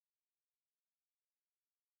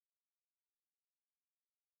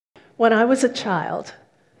When I was a child,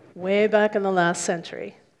 way back in the last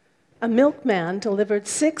century, a milkman delivered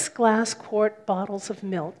 6 glass quart bottles of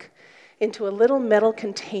milk into a little metal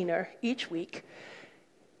container each week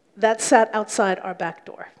that sat outside our back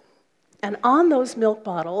door. And on those milk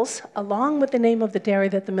bottles, along with the name of the dairy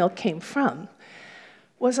that the milk came from,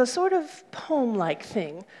 was a sort of poem-like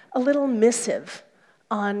thing, a little missive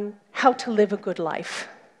on how to live a good life.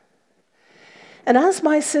 And as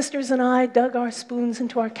my sisters and I dug our spoons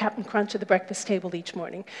into our Cap'n Crunch at the breakfast table each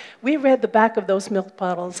morning, we read the back of those milk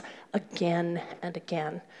bottles again and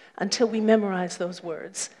again until we memorized those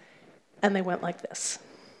words. And they went like this.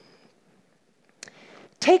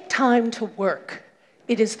 Take time to work.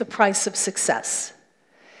 It is the price of success.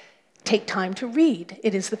 Take time to read.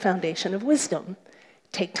 It is the foundation of wisdom.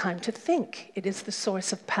 Take time to think. It is the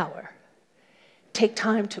source of power. Take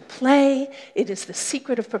time to play. It is the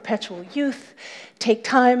secret of perpetual youth. Take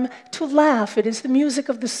time to laugh. It is the music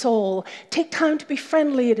of the soul. Take time to be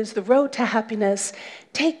friendly. It is the road to happiness.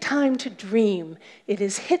 Take time to dream. It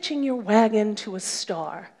is hitching your wagon to a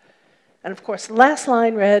star. And of course, the last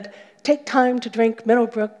line read, take time to drink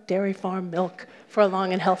Meadowbrook Dairy Farm milk for a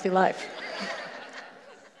long and healthy life.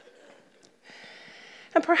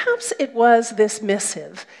 And perhaps it was this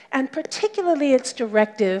missive, and particularly its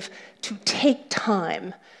directive to take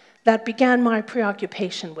time, that began my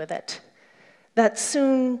preoccupation with it, that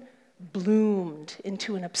soon bloomed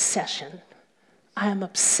into an obsession. I am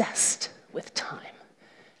obsessed with time.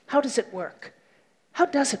 How does it work? How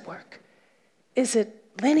does it work? Is it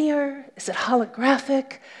linear? Is it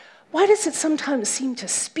holographic? Why does it sometimes seem to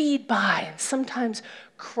speed by and sometimes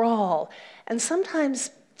crawl and sometimes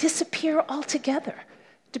disappear altogether,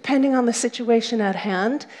 depending on the situation at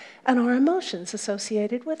hand and our emotions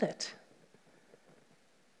associated with it?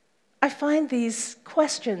 I find these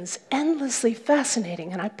questions endlessly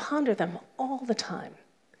fascinating, and I ponder them all the time.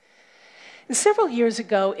 And several years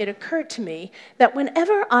ago, it occurred to me that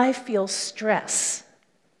whenever I feel stress,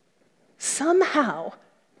 somehow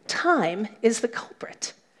time is the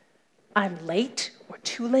culprit. I'm late or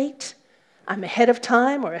too late. I'm ahead of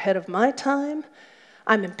time or ahead of my time.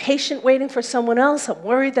 I'm impatient waiting for someone else. I'm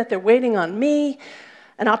worried that they're waiting on me.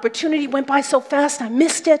 An opportunity went by so fast I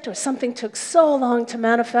missed it, or something took so long to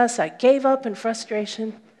manifest I gave up in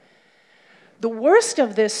frustration. The worst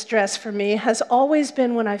of this stress for me has always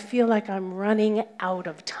been when I feel like I'm running out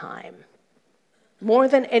of time. More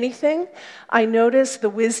than anything, I notice the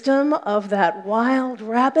wisdom of that wild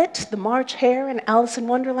rabbit, the March Hare in Alice in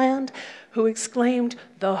Wonderland, who exclaimed,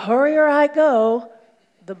 "The hurrier I go,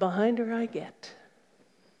 the behinder I get."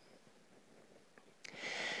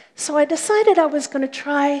 So I decided I was going to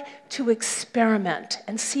try to experiment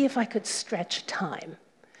and see if I could stretch time.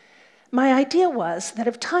 My idea was that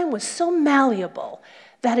if time was so malleable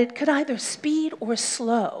that it could either speed or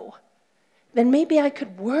slow, then maybe I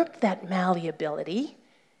could work that malleability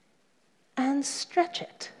and stretch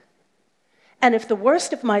it. And if the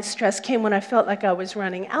worst of my stress came when I felt like I was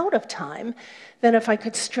running out of time, then if I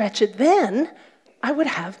could stretch it then, I would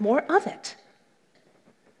have more of it.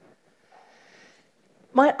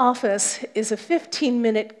 My office is a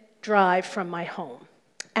 15-minute drive from my home.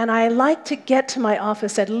 And I like to get to my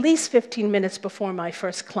office at least 15 minutes before my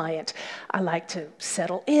first client. I like to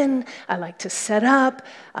settle in, I like to set up,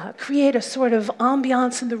 create a sort of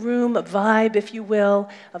ambiance in the room, a vibe, if you will,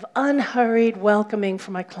 of unhurried welcoming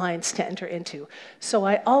for my clients to enter into. So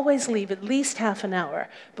I always leave at least half an hour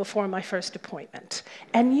before my first appointment.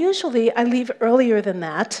 And usually I leave earlier than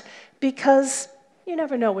that because you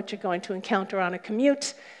never know what you're going to encounter on a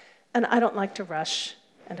commute, and I don't like to rush,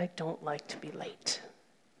 and I don't like to be late.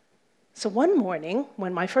 So one morning,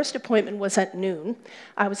 when my first appointment was at noon,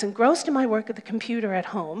 I was engrossed in my work at the computer at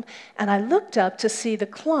home, and I looked up to see the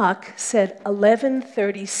clock said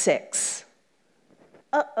 11:36.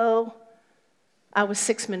 Uh-oh, I was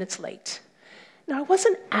 6 minutes late. Now, I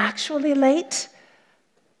wasn't actually late,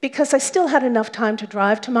 because I still had enough time to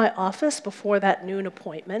drive to my office before that noon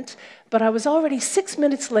appointment, but I was already 6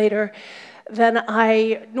 minutes later than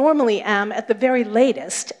I normally am at the very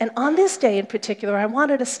latest. And on this day in particular, I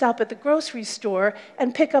wanted to stop at the grocery store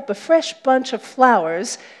and pick up a fresh bunch of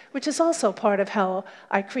flowers, which is also part of how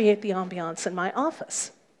I create the ambiance in my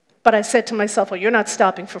office. But I said to myself, well, you're not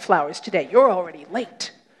stopping for flowers today. You're already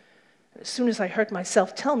late. As soon as I heard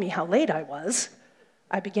myself tell me how late I was,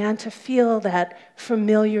 I began to feel that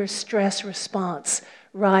familiar stress response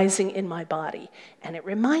rising in my body. And it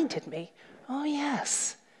reminded me, oh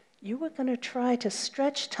yes, you were going to try to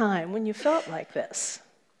stretch time when you felt like this.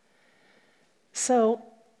 So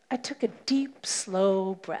I took a deep,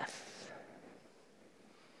 slow breath.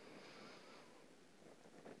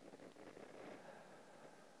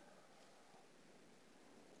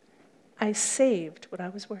 I saved what I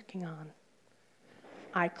was working on.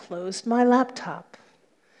 I closed my laptop.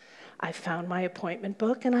 I found my appointment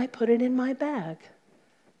book and I put it in my bag.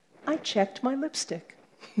 I checked my lipstick.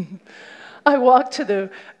 I walked to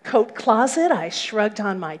the coat closet. I shrugged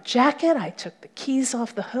on my jacket. I took the keys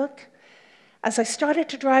off the hook. As I started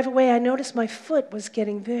to drive away, I noticed my foot was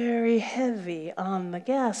getting very heavy on the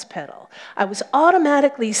gas pedal. I was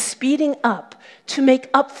automatically speeding up to make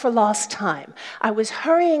up for lost time. I was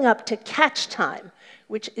hurrying up to catch time,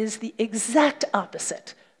 which is the exact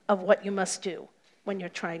opposite of what you must do when you're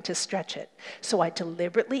trying to stretch it. So I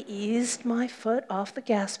deliberately eased my foot off the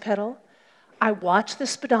gas pedal. I watched the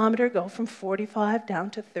speedometer go from 45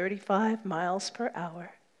 down to 35 miles per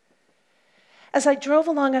hour. As I drove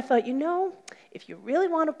along, I thought, if you really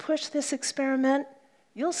want to push this experiment,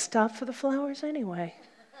 you'll stop for the flowers anyway.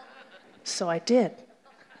 So I did.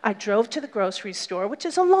 I drove to the grocery store, which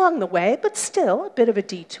is along the way, but still a bit of a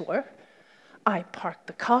detour. I parked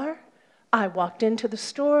the car. I walked into the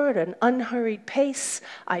store at an unhurried pace.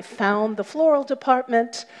 I found the floral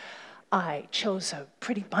department. I chose a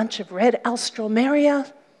pretty bunch of red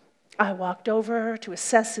alstroemeria. I walked over to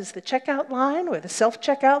assess, is the checkout line or the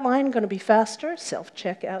self-checkout line going to be faster?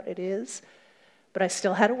 Self-checkout it is. But I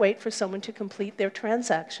still had to wait for someone to complete their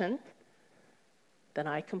transaction. Then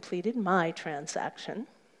I completed my transaction.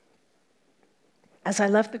 As I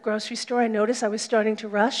left the grocery store, I noticed I was starting to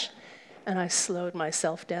rush, and I slowed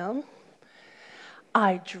myself down.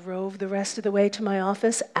 I drove the rest of the way to my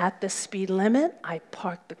office at the speed limit. I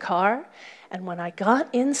parked the car, and when I got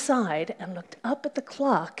inside and looked up at the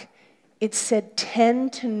clock, it said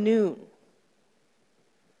 10 to noon,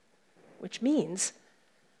 which means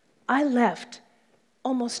I left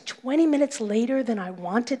almost 20 minutes later than I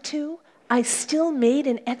wanted to. I still made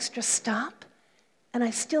an extra stop, and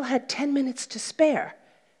I still had 10 minutes to spare,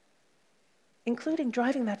 including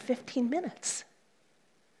driving that 15 minutes.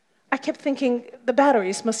 I kept thinking the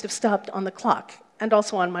batteries must have stopped on the clock and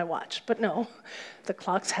also on my watch, but no, the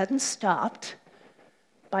clocks hadn't stopped.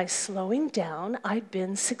 By slowing down, I'd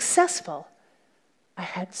been successful. I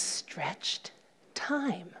had stretched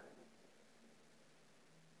time.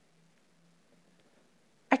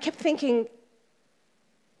 I kept thinking,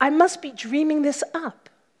 I must be dreaming this up,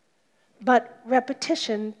 but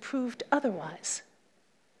repetition proved otherwise.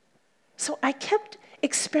 So I kept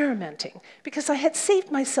experimenting because I had saved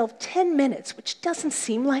myself 10 minutes, which doesn't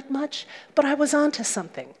seem like much, but I was onto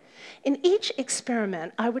something. In each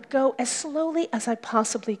experiment, I would go as slowly as I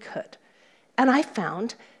possibly could. And I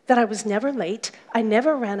found that I was never late, I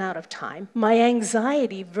never ran out of time, my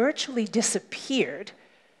anxiety virtually disappeared.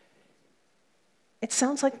 It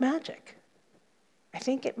sounds like magic. I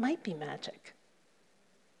think it might be magic.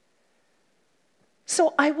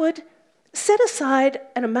 So I would set aside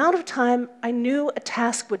an amount of time I knew a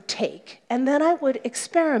task would take, and then I would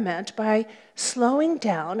experiment by slowing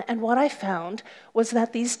down, and what I found was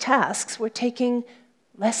that these tasks were taking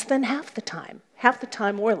less than half the time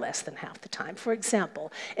or less than half the time. For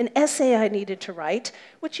example, an essay I needed to write,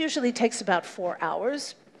 which usually takes about 4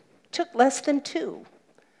 hours, took less than 2.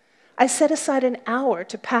 I set aside an hour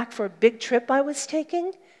to pack for a big trip I was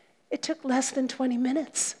taking. It took less than 20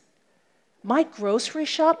 minutes. My grocery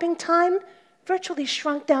shopping time virtually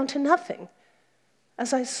shrunk down to nothing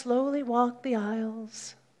as I slowly walked the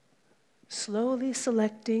aisles, slowly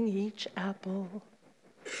selecting each apple,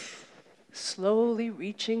 slowly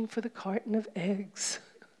reaching for the carton of eggs.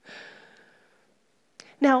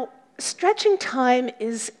 Now, stretching time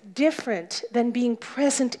is different than being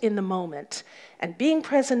present in the moment. And being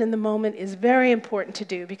present in the moment is very important to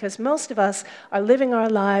do because most of us are living our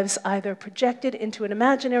lives either projected into an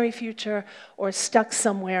imaginary future or stuck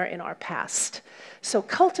somewhere in our past. So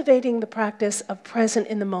cultivating the practice of present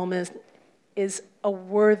in the moment is a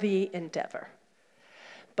worthy endeavor.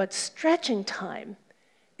 But stretching time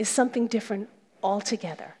is something different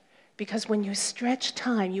altogether because when you stretch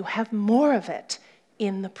time, you have more of it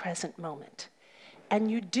in the present moment. And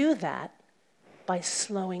you do that by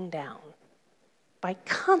slowing down. By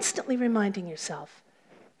constantly reminding yourself,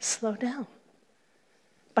 slow down.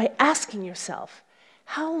 By asking yourself,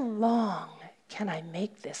 how long can I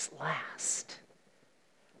make this last?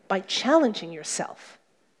 By challenging yourself,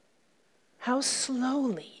 how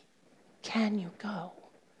slowly can you go?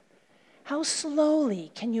 How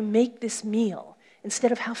slowly can you make this meal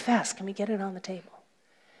instead of how fast can we get it on the table?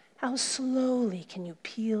 How slowly can you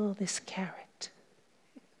peel this carrot?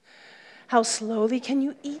 How slowly can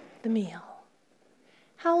you eat the meal?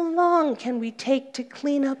 How long can we take to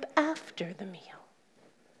clean up after the meal?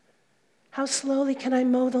 How slowly can I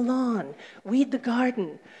mow the lawn, weed the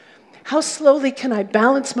garden? How slowly can I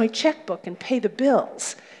balance my checkbook and pay the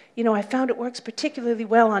bills? You know, I found it works particularly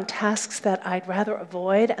well on tasks that I'd rather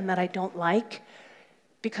avoid and that I don't like,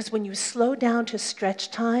 because when you slow down to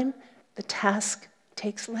stretch time, the task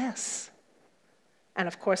takes less. And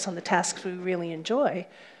of course, on the tasks we really enjoy,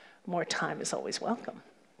 more time is always welcome.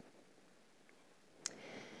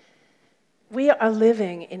 We are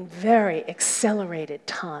living in very accelerated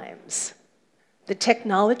times. The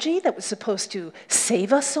technology that was supposed to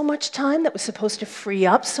save us so much time, that was supposed to free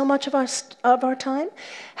up so much of our time,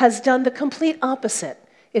 has done the complete opposite.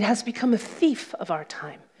 It has become a thief of our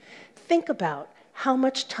time. Think about how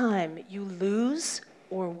much time you lose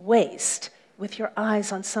or waste with your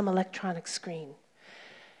eyes on some electronic screen.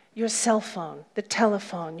 Your cell phone, the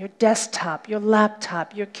telephone, your desktop, your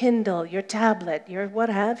laptop, your Kindle, your tablet, your what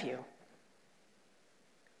have you.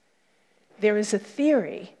 There is a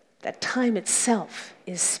theory that time itself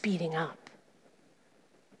is speeding up.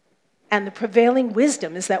 And the prevailing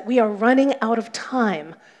wisdom is that we are running out of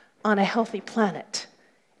time on a healthy planet.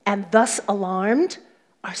 And thus alarmed,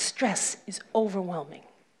 our stress is overwhelming.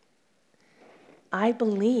 I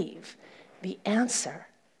believe the answer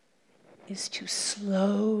is to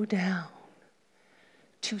slow down,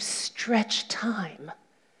 to stretch time,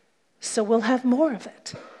 so we'll have more of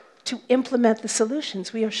it, to implement the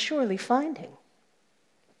solutions we are surely finding.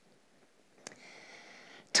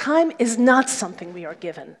 Time is not something we are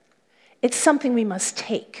given. It's something we must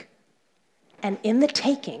take. And in the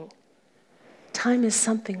taking, time is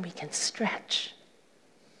something we can stretch.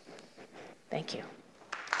 Thank you.